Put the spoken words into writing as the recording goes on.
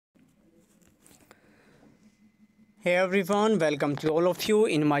Hey everyone, welcome to all of you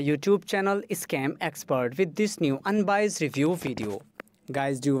in my YouTube channel Scam Expert with this new unbiased review video.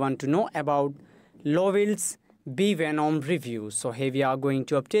 Guys, do you want to know about Lovilds Bee Venom Reviews? So here we are going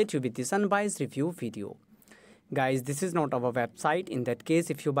to update you with this unbiased review video. Guys, this is not our website. In that case,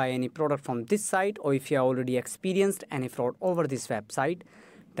 if you buy any product from this site or if you have already experienced any fraud over this website,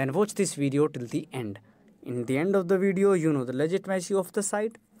 then watch this video till the end. In the end of the video, you know the legitimacy of the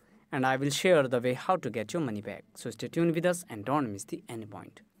site, and I will share the way how to get your money back. So stay tuned with us and don't miss the any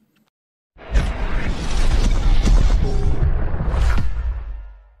point.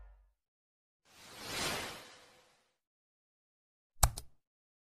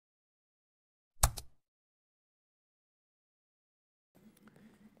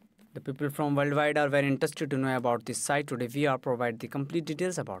 The people from worldwide are very interested to know about this site. Today we are provide the complete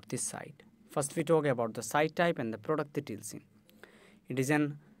details about this site. First we talk about the site type and the product details. It is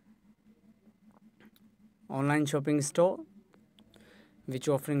an online shopping store which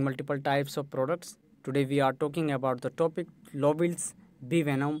offering multiple types of products. Today we are talking about the topic Lovilds Bee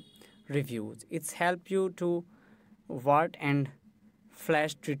Venom Reviews. It's help you to wart and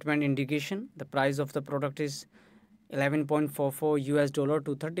flash treatment indication. The price of the product is $11.44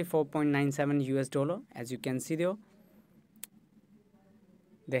 to $34.97 as you can see there.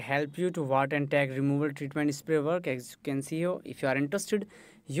 They help you to wart and tag removal treatment spray work as you can see here. If you are interested,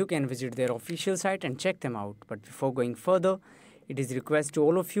 you can visit their official site and check them out. But before going further, it is request to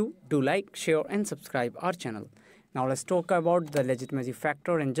all of you, do like, share and subscribe our channel. Now let's talk about the legitimacy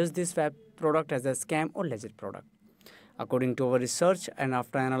factor and judge this web product as a scam or legit product. According to our research and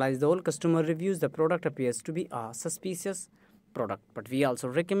after analyze all customer reviews, the product appears to be a suspicious product. But we also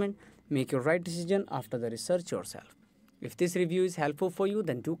recommend make your right decision after the research yourself. If this review is helpful for you,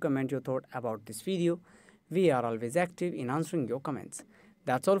 then do comment your thought about this video. We are always active in answering your comments.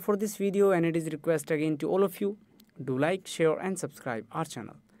 That's all for this video, and it is request again to all of you, do like, share and subscribe our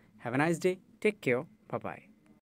channel. Have a nice day. Take care. Bye-bye.